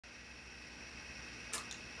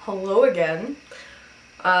Hello again.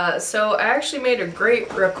 So I actually made a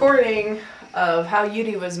great recording of how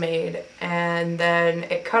Yudy was made, and then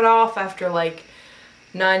it cut off after like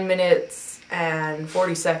 9 minutes and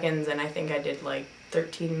 40 seconds, and I think I did like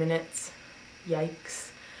 13 minutes. Yikes.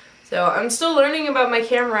 So I'm still learning about my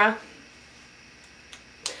camera.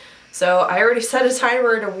 So I already set a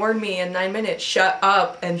timer to warn me in 9 minutes, shut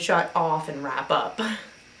up and shut off and wrap up.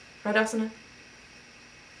 Right, Asuna?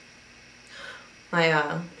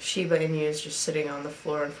 My Shiba Inu is just sitting on the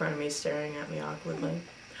floor in front of me staring at me awkwardly.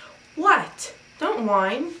 What? Don't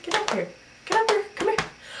whine. Get up here. Get up here. Come here.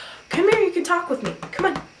 Come here, you can talk with me. Come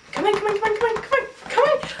on. Come on, come on, come on, come on, come on, come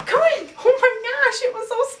on, come on. Oh my gosh, it was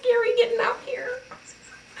so scary getting out here.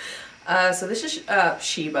 So this is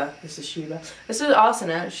Shiba. This is Shiba. This is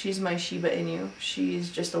Asuna. She's my Shiba Inu.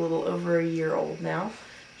 She's just a little over a year old now.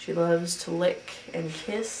 She loves to lick and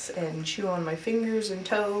kiss and chew on my fingers and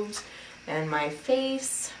toes and my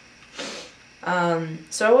face.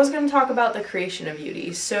 So I was going to talk about the creation of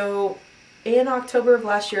Yudy. So in October of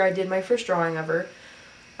last year I did my first drawing of her.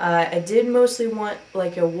 I did mostly want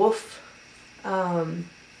like a wolf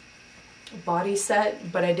body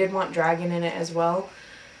set, but I did want dragon in it as well.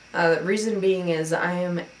 The reason being is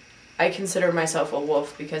I consider myself a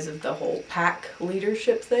wolf because of the whole pack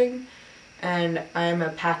leadership thing, and I'm a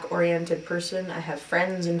pack-oriented person. I have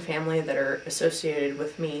friends and family that are associated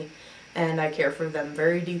with me, and I care for them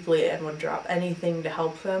very deeply and would drop anything to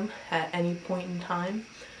help them at any point in time.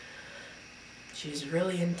 She's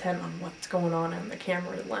really intent on what's going on in the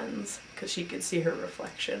camera lens because she could see her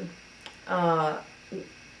reflection.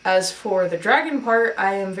 As for the dragon part,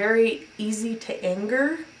 I am very easy to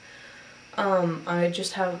anger. I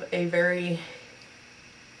just have a very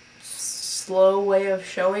slow way of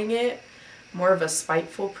showing it. More of a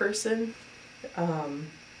spiteful person. I'm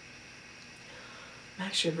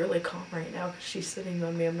actually really calm right now because she's sitting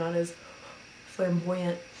on me. I'm not as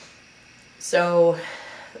flamboyant. So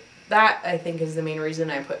that, I think, is the main reason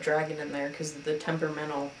I put dragon in there, because of the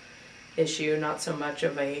temperamental issue, not so much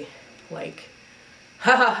of a, like,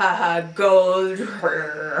 ha ha ha ha, gold.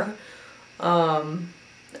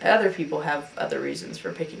 Other people have other reasons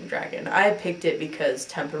for picking dragon. I picked it because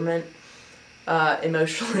temperament,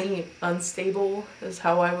 emotionally unstable is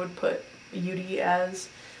how I would put Yudy as.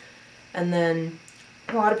 And then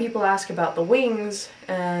a lot of people ask about the wings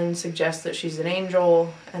and suggest that she's an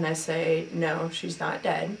angel, and I say, no, she's not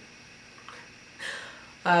dead.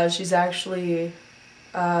 She's actually,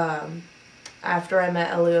 after I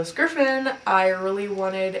met Elios Griffin, I really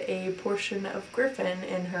wanted a portion of Griffin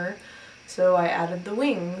in her, so I added the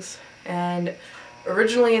wings. And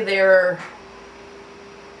originally they're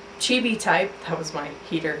chibi type. That was my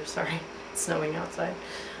heater, sorry, it's snowing outside.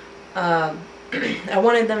 I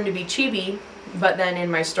wanted them to be chibi, but then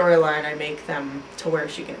in my storyline I make them to where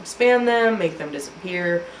she can expand them, make them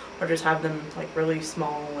disappear, or just have them like really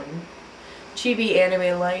small and chibi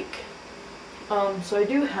anime-like. So I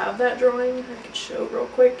do have that drawing I could show real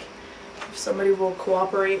quick if somebody will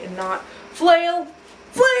cooperate and not flail,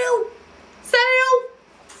 flail, sail.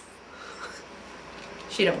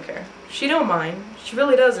 She don't care. She don't mind. She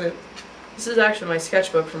really doesn't. This is actually my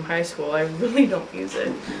sketchbook from high school. I really don't use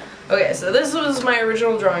it. Okay, so this was my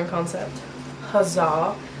original drawing concept.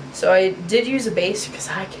 Huzzah. So I did use a base because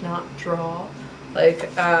I cannot draw. Like,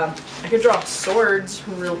 I could draw swords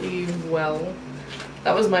really well.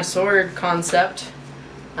 That was my sword concept.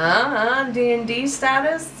 D&D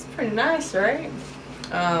status. It's pretty nice, right?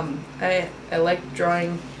 I like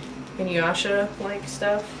drawing Inuyasha-like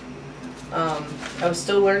stuff. I was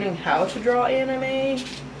still learning how to draw anime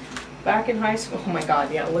back in high school. Oh my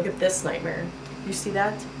god, yeah, look at this nightmare. You see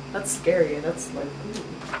that? That's scary. That's like,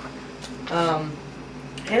 ooh.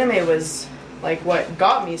 Anime was like what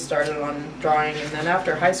got me started on drawing, and then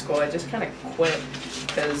after high school I just kind of quit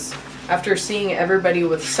because after seeing everybody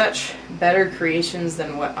with such better creations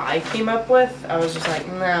than what I came up with, I was just like,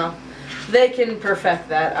 no, they can perfect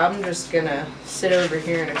that. I'm just gonna sit over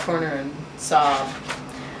here in a corner and sob.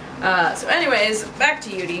 So anyways, back to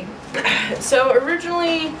Yudy. So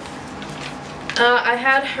originally I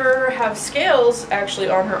had her have scales actually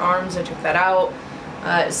on her arms. I took that out.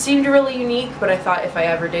 It seemed really unique, but I thought if I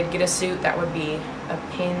ever did get a suit, that would be a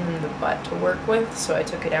pain in the butt to work with, so I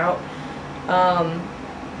took it out.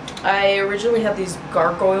 I originally had these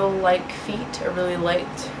gargoyle-like feet. I really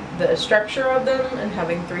liked the structure of them and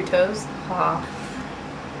having 3 toes.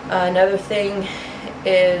 Another thing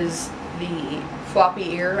is the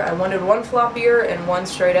floppy ear. I wanted one flop ear and one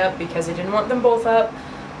straight up because I didn't want them both up.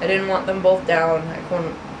 I didn't want them both down. I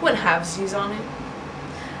wouldn't have Z's on it.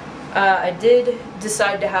 I did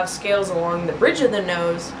decide to have scales along the bridge of the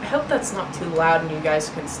nose. I hope that's not too loud and you guys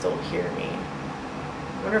can still hear me.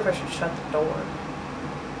 I wonder if I should shut the door.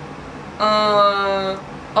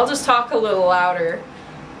 I'll just talk a little louder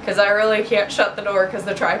because I really can't shut the door because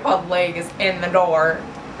the tripod leg is in the door.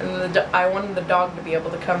 And I wanted the dog to be able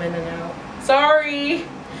to come in and out. Sorry!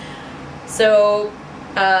 So,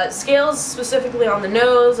 scales specifically on the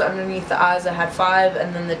nose, underneath the eyes I had 5,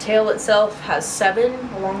 and then the tail itself has 7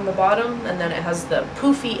 along the bottom, and then it has the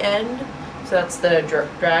poofy end, so that's the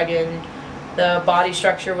dragon. The body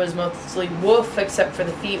structure was mostly wolf, except for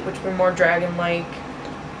the feet, which were more dragon-like.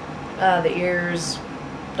 The ears,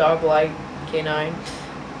 dog-like, canine.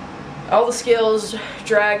 All the scales,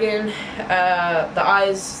 dragon. The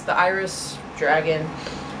eyes, the iris, dragon.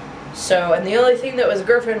 So, and the only thing that was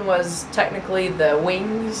griffin was technically the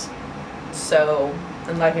wings. So,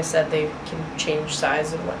 and like I said, they can change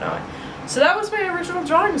size and whatnot. So that was my original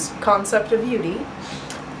drawings concept of Yudy.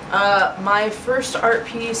 My first art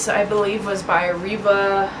piece, I believe, was by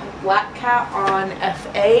Riva Black Cat on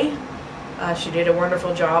FA. She did a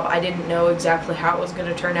wonderful job. I didn't know exactly how it was going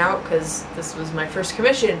to turn out because this was my first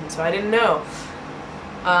commission, so I didn't know.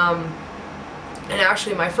 And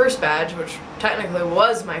actually my first badge, which technically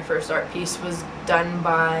was my first art piece, was done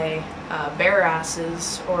by Bare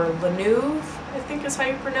Asses, or Lenouve, I think is how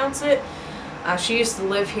you pronounce it. She used to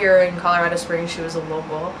live here in Colorado Springs. She was a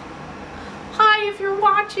local. Hi, if you're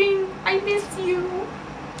watching, I miss you.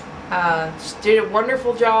 She did a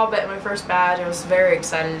wonderful job at my first badge. I was very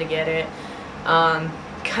excited to get it.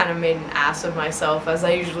 Kind of made an ass of myself, as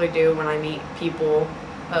I usually do when I meet people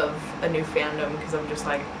of a new fandom, because I'm just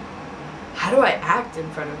like, how do I act in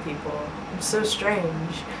front of people? I'm so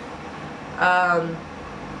strange.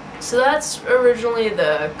 So that's originally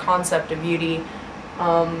the concept of Yudy.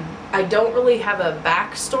 I don't really have a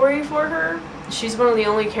backstory for her. She's one of the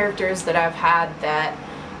only characters that I've had that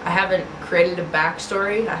I haven't created a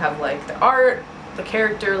backstory. I have like the art, the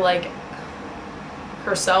character like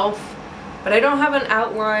herself, but I don't have an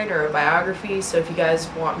outline or a biography, so if you guys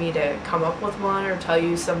want me to come up with one or tell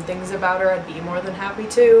you some things about her, I'd be more than happy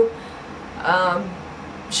to.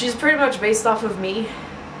 She's pretty much based off of me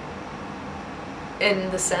in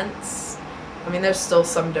the sense. I mean, there's still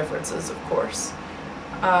some differences, of course.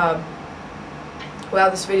 Wow,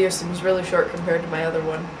 this video seems really short compared to my other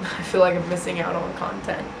one. I feel like I'm missing out on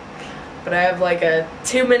content. But I have like a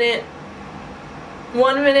 2-minute,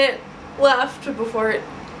 1 minute left before it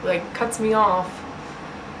like cuts me off.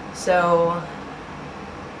 So,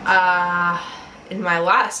 in my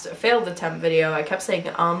last failed attempt video, I kept saying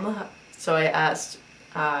so I asked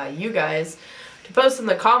you guys to post in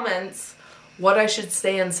the comments what I should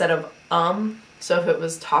say instead of So if it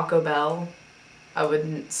was Taco Bell, I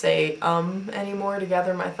wouldn't say anymore to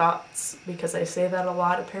gather my thoughts, because I say that a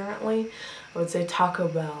lot apparently. I would say Taco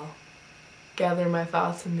Bell, gather my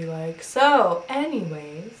thoughts and be like, so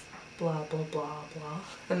anyways, blah blah blah blah.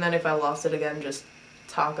 And then if I lost it again, just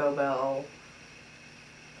Taco Bell,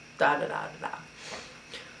 da da da da da.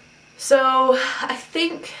 So I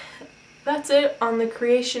think that's it on the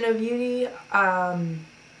creation of Yudy.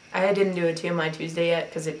 I didn't do a TMI Tuesday yet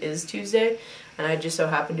because it is Tuesday, and I just so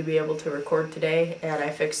happened to be able to record today, and I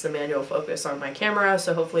fixed the manual focus on my camera,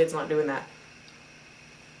 so hopefully it's not doing that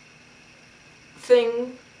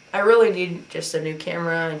thing. I really need just a new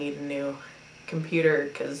camera. I need a new computer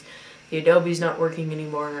because the Adobe's not working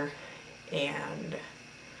anymore, and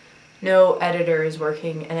no editor is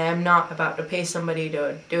working, and I'm not about to pay somebody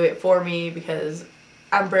to do it for me because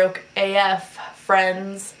I'm broke AF,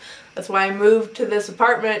 friends. That's why I moved to this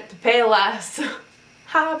apartment, to pay less.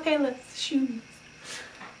 Ha, pay less, shoes.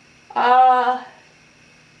 Yeah,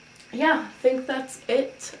 I think that's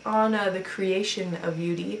it on the creation of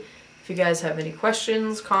Yudy. If you guys have any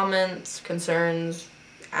questions, comments, concerns,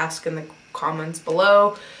 ask in the comments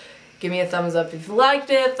below. Give me a thumbs up if you liked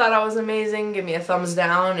it, thought I was amazing. Give me a thumbs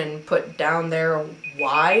down and put down there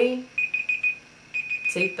why.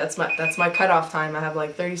 See, that's my cutoff time. I have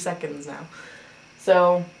like 30 seconds now.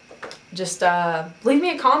 So just leave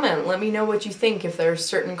me a comment. Let me know what you think. If there's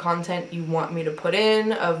certain content you want me to put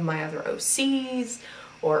in of my other OCs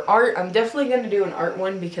or art. I'm definitely going to do an art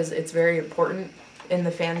one because it's very important in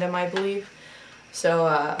the fandom, I believe. So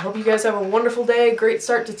hope you guys have a wonderful day. Great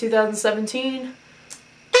start to 2017.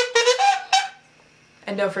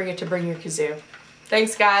 And don't forget to bring your kazoo.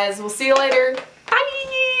 Thanks guys. We'll see you later.